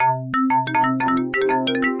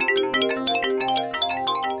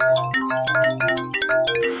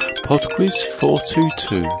PodQuiz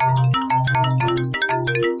 422.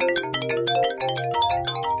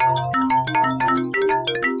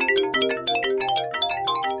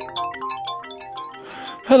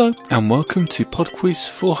 Hello and welcome to PodQuiz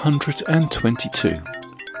 422.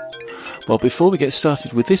 Well, before we get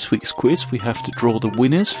started with this week's quiz, we have to draw the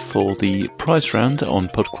winners for the prize round on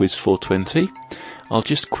PodQuiz 420. I'll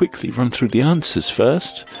just quickly run through the answers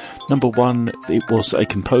first. Number 1, it was a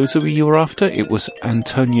composer you were after. It was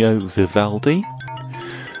Antonio Vivaldi.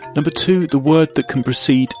 Number 2, the word that can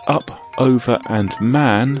precede up, over and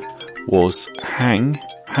man was hang,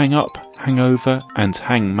 hang up, hang over and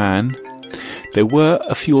hang man. There were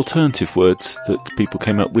a few alternative words that people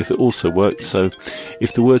came up with that also worked, so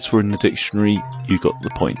if the words were in the dictionary, you got the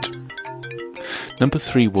point. Number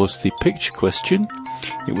 3 was the picture question.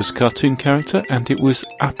 It was a cartoon character, and it was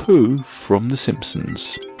Apu from The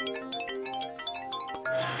Simpsons.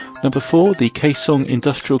 Number 4, the Kaesong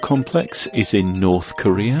Industrial Complex is in North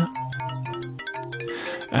Korea.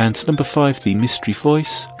 And number 5, the mystery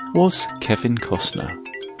voice was Kevin Costner.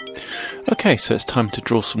 Okay, so it's time to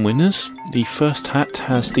draw some winners. The first hat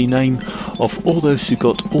has the name of all those who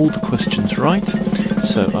got all the questions right,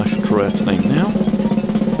 so I shall draw out a name now.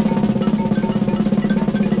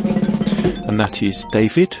 And that is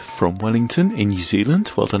David from Wellington in New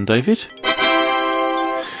Zealand. Well done, David.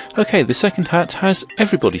 Okay, the second hat has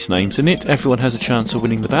everybody's names in it. Everyone has a chance of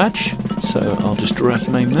winning the badge, so I'll just draw out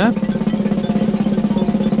a name there.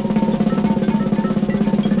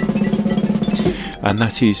 And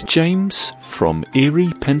that is James from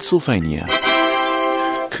Erie, Pennsylvania.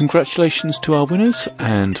 Congratulations to our winners,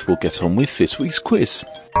 and we'll get on with this week's quiz.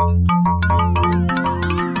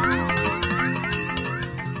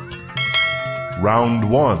 Round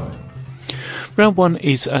 1. Round 1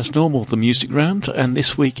 is, as normal, the music round, and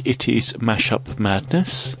this week it is Mashup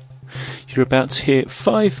Madness. You're about to hear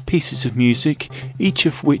 5 pieces of music, each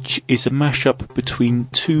of which is a mashup between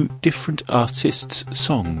 2 different artists'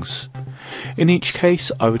 songs. In each case,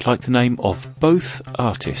 I would like the name of both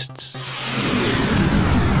artists.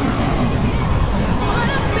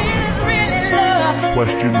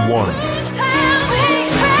 Question 1.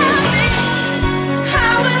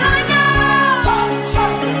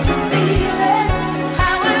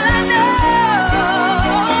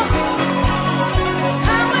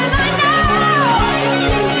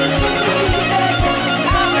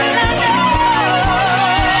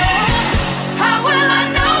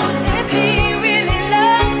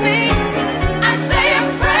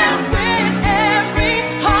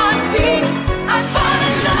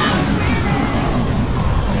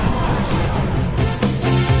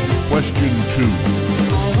 Question 2.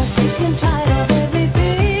 I was sick and tired of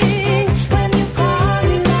everything when you called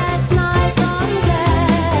me last night from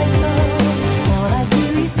Glasgow. All I do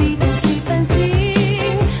is eat and sleep and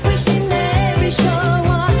sing, wishing every show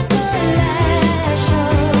was the last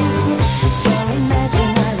show. So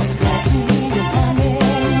imagine I was glad to hear you coming.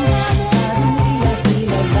 Suddenly I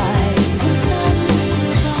feel alright.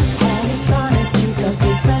 And it's gonna be so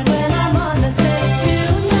different when I'm on the stage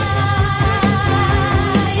tonight.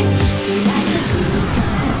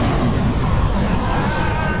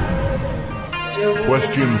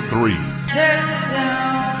 Question 3. Settle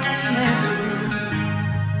down and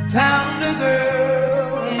found a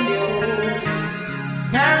girl and you're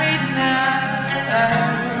married now.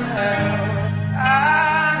 I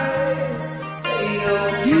heard your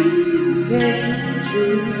dreams came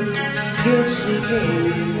true. Guess she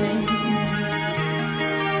gave them.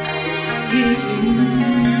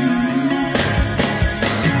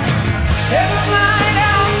 Never mind,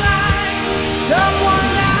 I'll find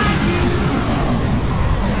someone like you.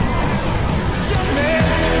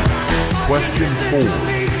 Question 4. I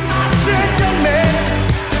said, young man,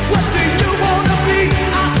 what do you want to be?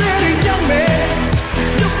 I said, young man,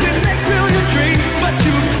 you can make million dreams, but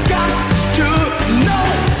you got to know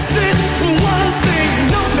this one thing.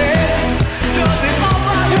 No man does it all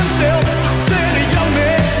by himself. I said, young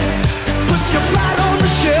man, put your pride on the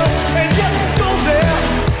shelf and just go there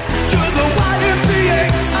to the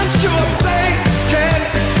YMCA. I'm sure they can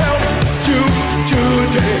help you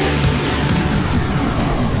today.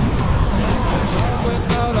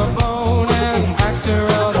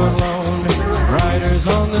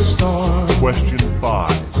 Question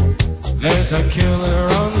 5. There's a killer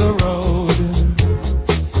on the road.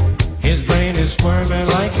 His brain is squirming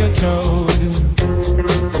like a toad.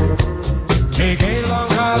 Take a long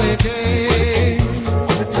holiday.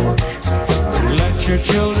 Let your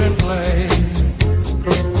children play.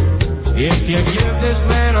 If you give this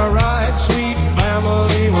man a ride, sweet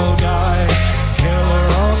family will die. Killer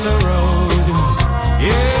on the road.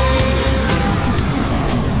 Yeah.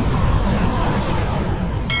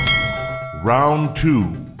 Round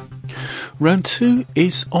 2. Round 2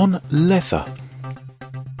 is on leather.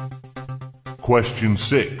 Question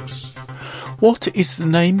 6. What is the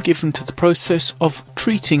name given to the process of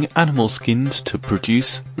treating animal skins to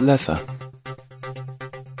produce leather?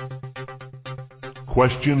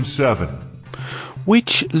 Question 7.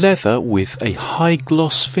 Which leather with a high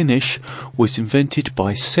gloss finish was invented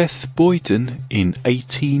by Seth Boyden in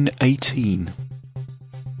 1818?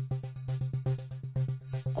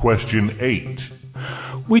 Question 8.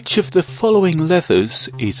 Which of the following leathers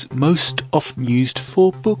is most often used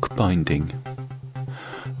for bookbinding?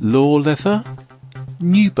 Law leather,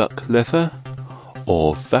 nubuck leather,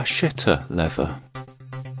 or vachetta leather?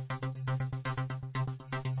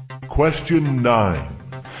 Question 9.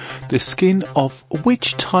 The skin of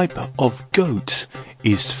which type of goat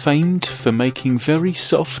is famed for making very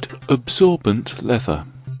soft, absorbent leather?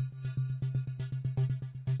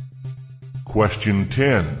 Question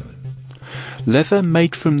 10. Leather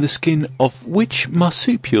made from the skin of which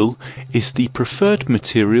marsupial is the preferred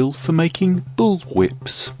material for making bull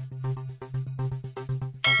whips?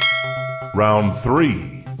 Round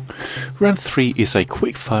 3. Round 3 is a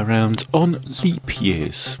quickfire round on leap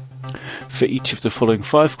years. For each of the following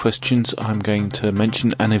 5 questions, I'm going to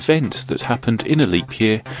mention an event that happened in a leap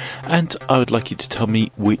year, and I would like you to tell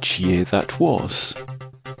me which year that was.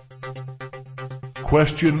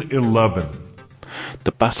 Question 11.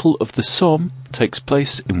 The Battle of the Somme takes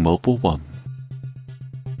place in World War I.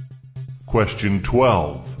 Question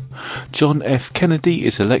 12. John F. Kennedy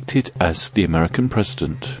is elected as the American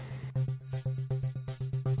president.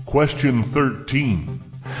 Question 13.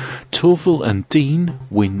 Torval and Dean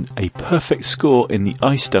win a perfect score in the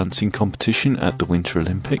ice dancing competition at the Winter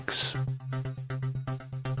Olympics.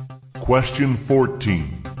 Question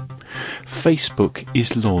 14. Facebook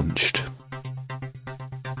is launched.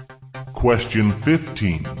 Question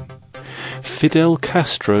 15. Fidel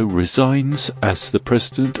Castro resigns as the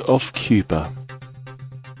president of Cuba.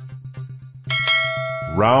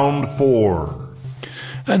 Round 4.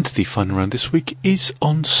 And the final round this week is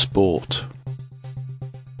on sport.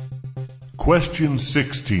 Question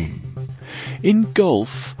 16. In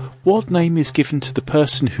golf, what name is given to the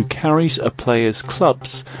person who carries a player's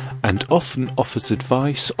clubs and often offers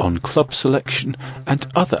advice on club selection and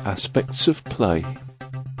other aspects of play?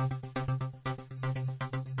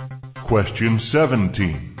 Question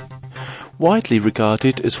 17. Widely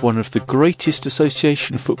regarded as one of the greatest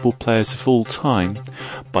association football players of all time,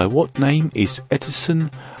 by what name is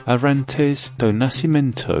Edson Arantes do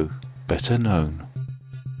Nascimento better known?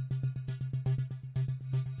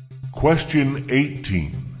 Question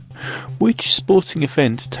 18. Which sporting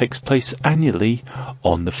event takes place annually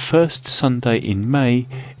on the first Sunday in May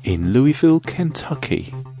in Louisville,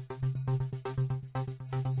 Kentucky?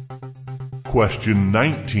 Question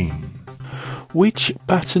 19. Which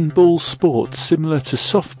bat and ball sport similar to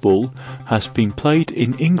softball has been played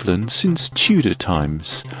in England since Tudor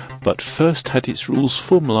times, but first had its rules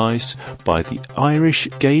formalised by the Irish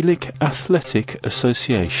Gaelic Athletic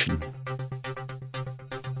Association?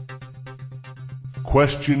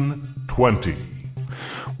 Question 20.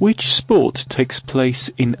 Which sport takes place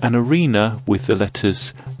in an arena with the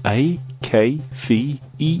letters A, K, V,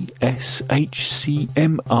 E, S, H, C,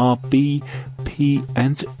 M, R, B, P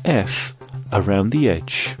and F around the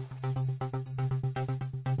edge?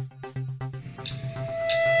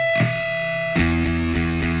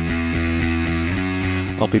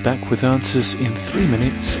 I'll be back with answers in 3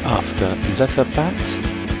 minutes after Leather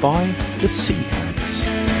Bat by the Sea Hags.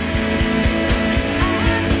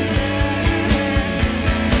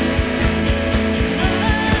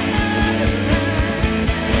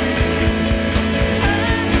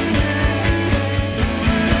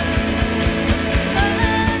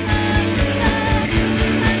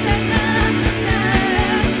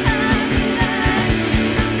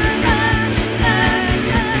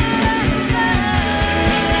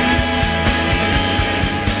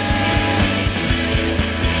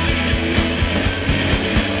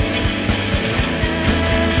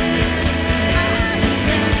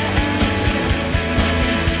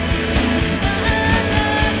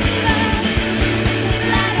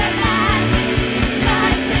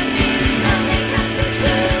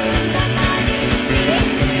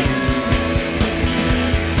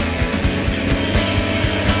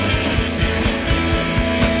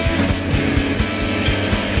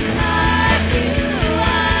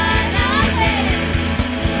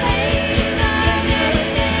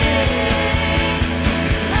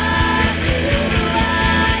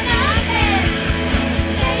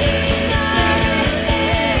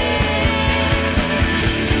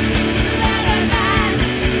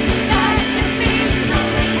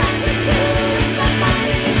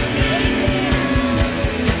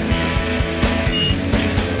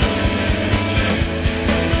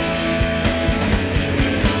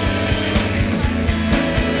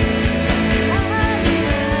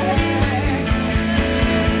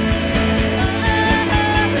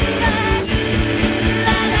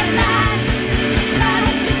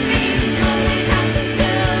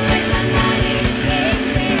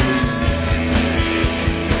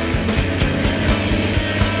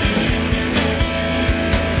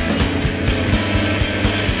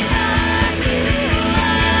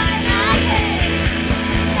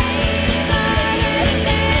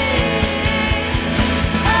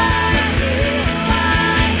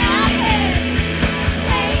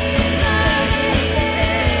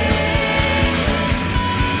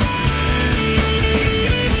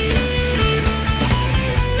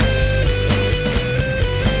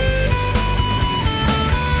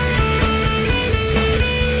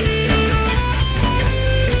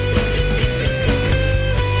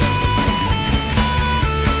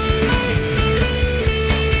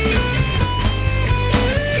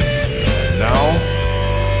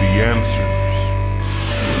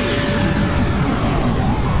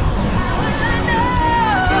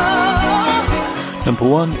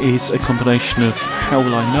 Number 1 is a combination of How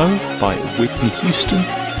Will I Know by Whitney Houston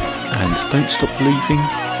and Don't Stop Believing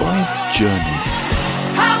by Journey.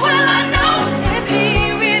 How will I know if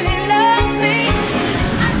he really loves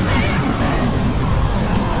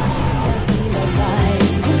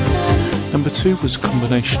me? Number 2 was a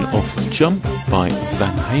combination of Jump by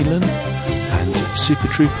Van Halen and Super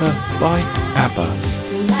Trooper by ABBA.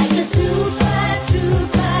 Like the super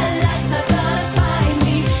trooper lights are gonna find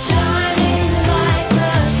me, shining like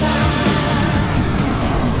the sun.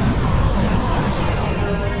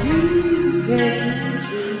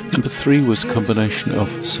 Number 3 was a combination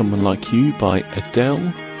of Someone Like You by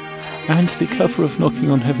Adele and the cover of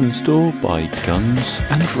Knocking on Heaven's Door by Guns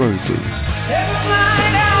N' Roses. Never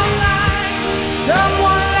mind outline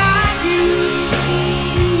someone like you.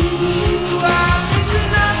 I'm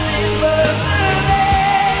missing nothing but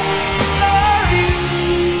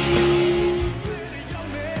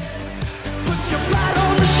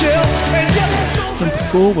Number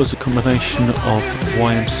 4 was a combination of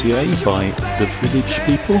YMCA by The Village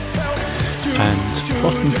People and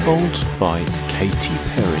Hot and Cold by Katy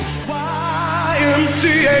Perry.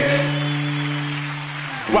 YMCA.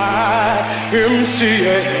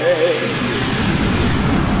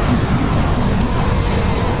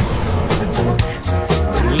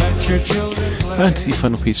 Let your children play. And the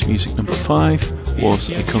final piece of music, number 5,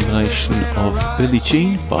 was a combination of Billie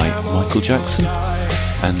Jean by Michael Jackson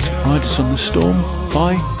and Riders on the Storm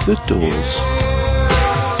by The Doors.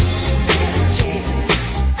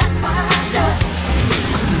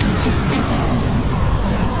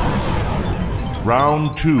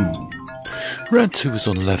 Round 2. Round 2 was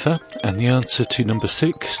on leather, and the answer to number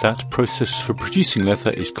 6, that process for producing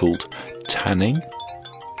leather is called tanning.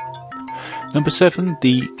 Number 7,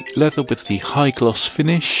 the leather with the high gloss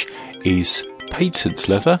finish is patent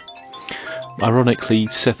leather. Ironically,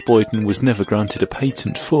 Seth Boyden was never granted a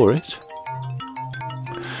patent for it.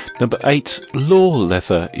 Number 8, law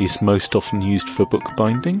leather is most often used for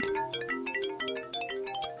bookbinding.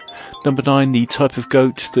 Number 9, the type of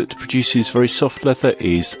goat that produces very soft leather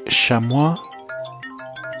is chamois.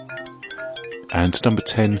 And number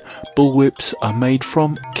 10, bullwhips are made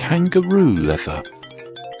from kangaroo leather.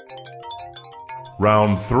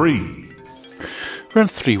 Round 3. Round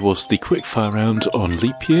 3 was the quickfire round on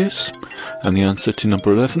leap years, and the answer to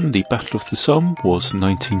number 11, the Battle of the Somme, was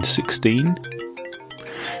 1916.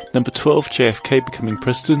 Number 12, JFK becoming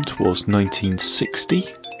president, was 1960.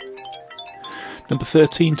 Number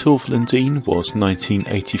 13, Torval and Dean, was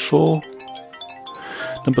 1984.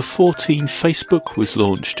 Number 14, Facebook was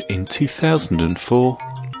launched in 2004.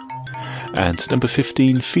 And number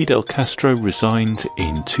 15, Fidel Castro resigned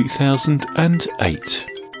in 2008.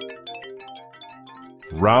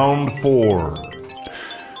 Round 4.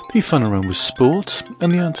 The final round was sport,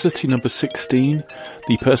 and the answer to number 16,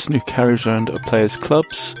 the person who carries around a player's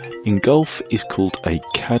clubs in golf is called a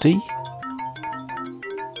caddy.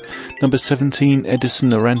 Number 17,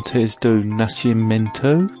 Edison Arantes do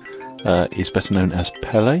Nascimento is better known as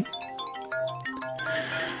Pele.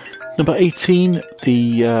 Number 18,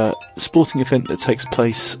 the sporting event that takes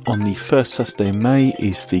place on the first Saturday in May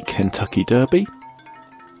is the Kentucky Derby.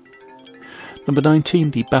 Number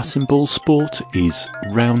 19, the bat and ball sport is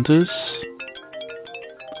rounders.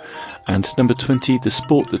 And number 20, the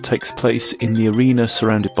sport that takes place in the arena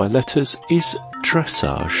surrounded by letters is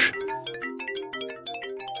dressage.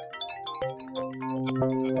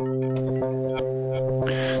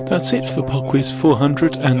 That's it for PodQuiz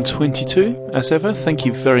 422. As ever, thank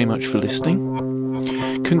you very much for listening.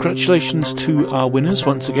 Congratulations to our winners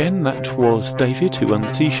once again. That was David, who won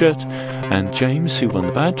the t-shirt, and James, who won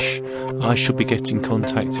the badge. I shall be getting in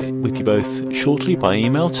contact with you both shortly by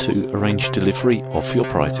email to arrange delivery of your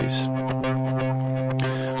prizes.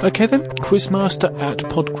 Okay then,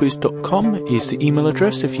 quizmaster@podquiz.com is the email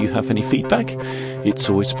address if you have any feedback. It's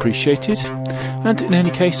always appreciated. And in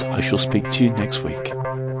any case, I shall speak to you next week.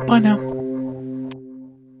 Bye now.